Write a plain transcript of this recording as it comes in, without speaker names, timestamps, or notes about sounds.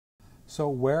So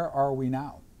where are we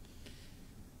now?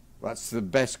 That's the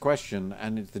best question,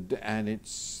 and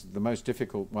it's the most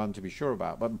difficult one to be sure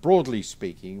about. But broadly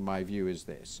speaking, my view is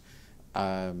this.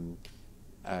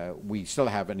 We still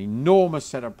have an enormous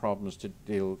set of problems to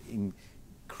deal in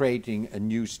creating a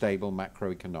new stable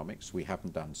macroeconomics. We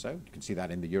haven't done so. You can see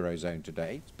that in the Eurozone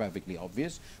today. It's perfectly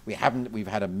obvious. We've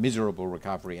had a miserable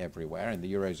recovery everywhere, and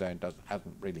the Eurozone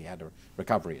hasn't really had a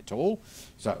recovery at all.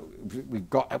 So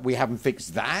we haven't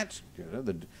fixed that. You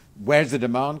know, where's the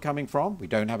demand coming from? We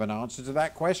don't have an answer to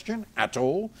that question at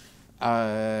all.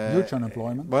 Huge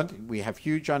unemployment. But we have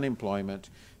huge unemployment.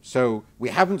 So we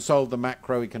haven't solved the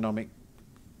macroeconomic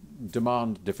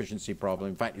demand deficiency problem.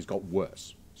 In fact, it's got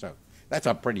worse. So that's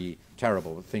a pretty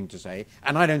terrible thing to say.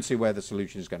 And I don't see where the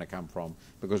solution is going to come from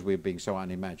because we're being so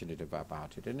unimaginative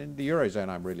about it. And in the Eurozone,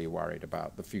 I'm really worried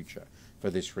about the future for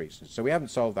this reason. So we haven't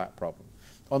solved that problem.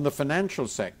 On the financial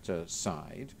sector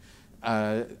side,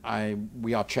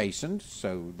 we are chastened,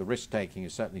 so the risk-taking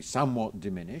is certainly somewhat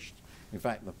diminished. In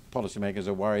fact, the policymakers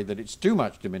are worried that it's too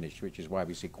much diminished, which is why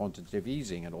we see quantitative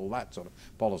easing and all that sort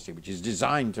of policy, which is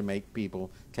designed to make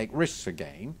people take risks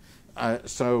again.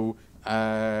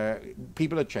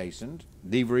 People are chastened,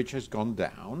 leverage has gone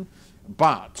down,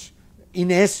 but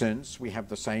in essence, we have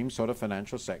the same sort of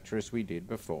financial sector as we did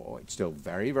before. It's still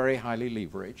very, very highly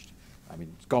leveraged. I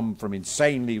mean, it's gone from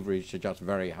insane leverage to just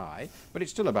very high, but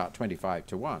it's still about 25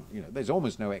 to 1. You know, there's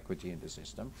almost no equity in the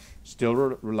system. Still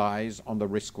relies on the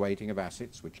risk weighting of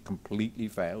assets, which completely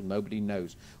failed. Nobody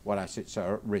knows what assets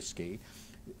are risky.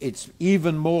 It's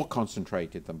even more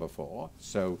concentrated than before.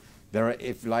 So there are,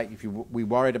 we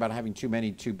worried about having too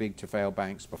many too big to fail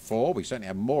banks before, we certainly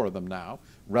have more of them now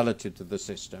relative to the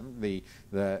system. The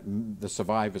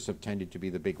survivors have tended to be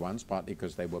the big ones, partly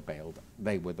because they were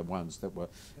the ones that were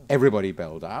everybody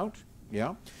bailed out.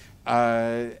 Yeah,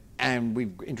 and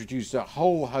we've introduced a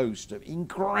whole host of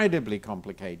incredibly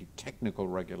complicated technical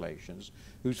regulations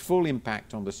whose full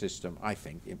impact on the system, I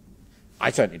think, I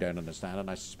certainly don't understand,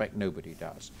 and I suspect nobody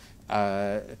does.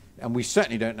 And we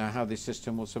certainly don't know how this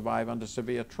system will survive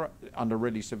under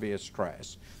really severe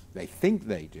stress. They think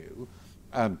they do.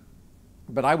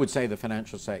 But I would say the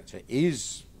financial sector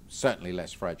is certainly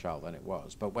less fragile than it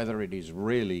was. But whether it is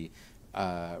really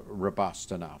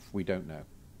robust enough, we don't know.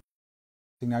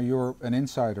 Now you're an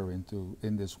insider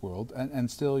in this world,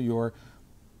 and still you're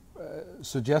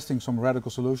suggesting some radical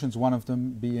solutions, one of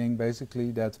them being basically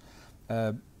that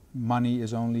money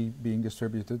is only being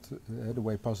distributed, the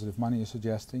way positive money is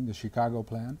suggesting, the Chicago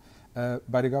plan,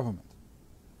 by the government.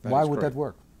 Why would that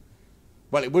work?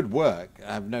 Well, it would work,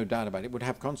 I have no doubt about it. It would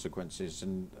have consequences,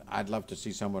 and I'd love to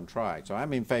see someone try it. So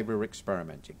I'm in favor of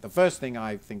experimenting. The first thing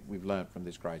I think we've learned from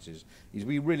this crisis is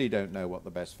we really don't know what the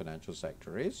best financial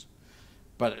sector is,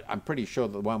 but I'm pretty sure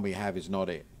that the one we have is not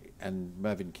it. And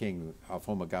Mervyn King, our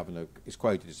former governor, is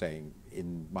quoted as saying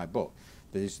in my book,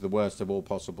 this is the worst of all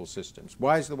possible systems.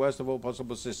 Why is it the worst of all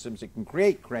possible systems? It can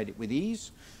create credit with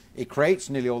ease. It creates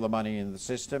nearly all the money in the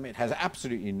system. It has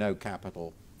absolutely no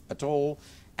capital at all.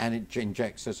 And it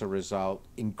injects, as a result,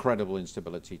 incredible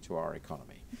instability to our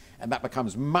economy. And that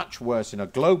becomes much worse in a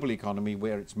global economy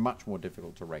where it's much more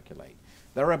difficult to regulate.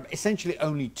 There are essentially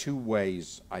only two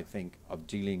ways, I think, of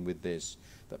dealing with this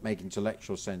that make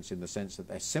intellectual sense, in the sense that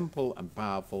they're simple and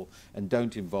powerful and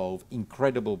don't involve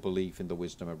incredible belief in the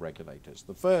wisdom of regulators.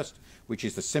 The first, which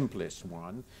is the simplest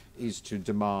one, is to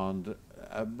demand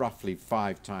roughly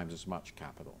 5 times as much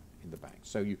capital in the banks.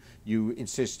 So you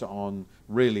insist on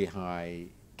really high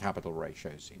capital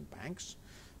ratios in banks,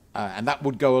 and that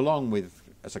would go along with,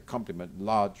 as a complement,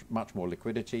 much more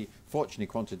liquidity. Fortunately,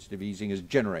 quantitative easing has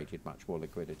generated much more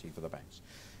liquidity for the banks.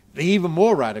 The even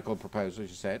more radical proposal, as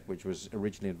you said, which was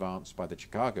originally advanced by the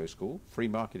Chicago School, free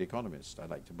market economists, I'd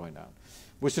like to point out,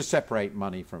 was to separate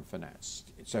money from finance.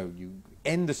 So you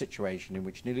end the situation in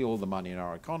which nearly all the money in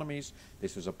our economies,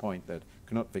 this was a point that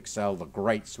Knut Wicksell, the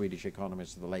great Swedish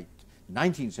economist of the late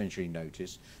 19th century,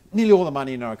 noticed, nearly all the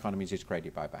money in our economies is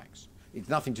created by banks. It's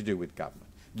nothing to do with government.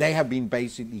 They have been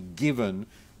basically given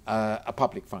a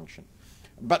public function.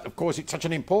 But of course, it's such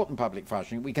an important public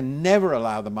function, we can never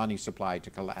allow the money supply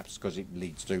to collapse because it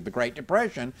leads to the Great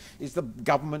Depression. Is the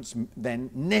governments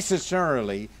then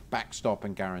necessarily backstop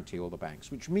and guarantee all the banks,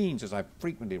 which means, as I've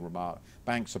frequently remarked,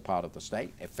 banks are part of the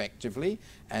state, effectively,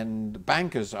 and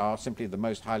bankers are simply the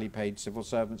most highly paid civil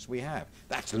servants we have.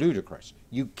 That's ludicrous.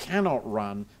 You cannot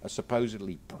run a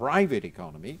supposedly private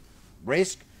economy.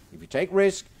 Risk, if you take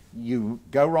risk, you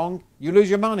go wrong, you lose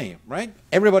your money, right?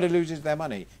 Everybody loses their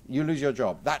money. You lose your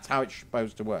job. That's how it's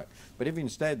supposed to work. But if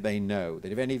instead they know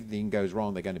that if anything goes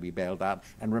wrong, they're going to be bailed out.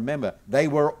 And remember, they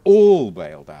were all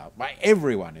bailed out by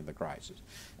everyone in the crisis.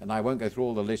 And I won't go through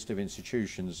all the list of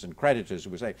institutions and creditors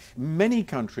who were saying, in many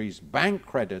countries, bank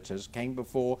creditors came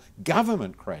before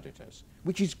government creditors,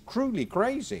 which is cruelly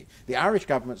crazy. The Irish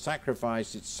government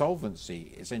sacrificed its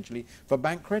solvency, essentially, for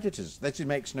bank creditors. That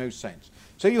makes no sense.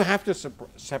 So you have to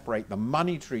separate the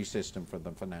monetary system from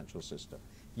the financial system.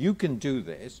 You can do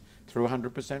this through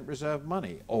 100% reserve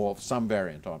money, or some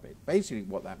variant of it. Basically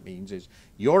what that means is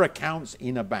your accounts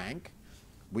in a bank,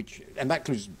 and that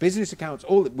includes business accounts,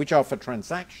 all which are for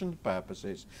transaction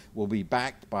purposes, will be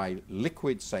backed by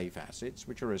liquid safe assets,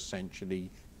 which are essentially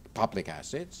public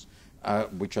assets,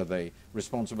 which are the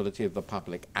responsibility of the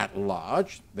public at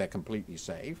large. They're completely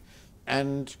safe.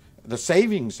 And the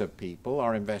savings of people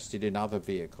are invested in other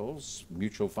vehicles,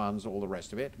 mutual funds, all the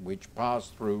rest of it, which pass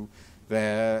through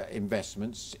their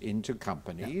investments into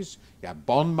companies. You have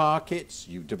bond markets,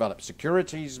 you develop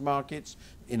securities markets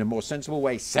in a more sensible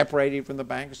way, separated from the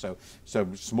banks. So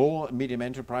small and medium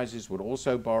enterprises would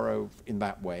also borrow in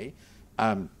that way.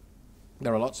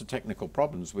 There are lots of technical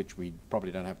problems which we probably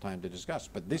don't have time to discuss,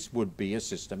 but this would be a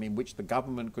system in which the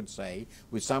government could say,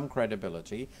 with some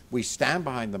credibility, we stand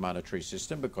behind the monetary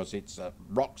system because it's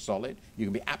rock solid. You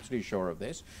can be absolutely sure of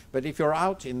this. But if you're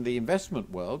out in the investment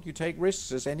world, you take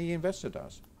risks as any investor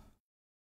does.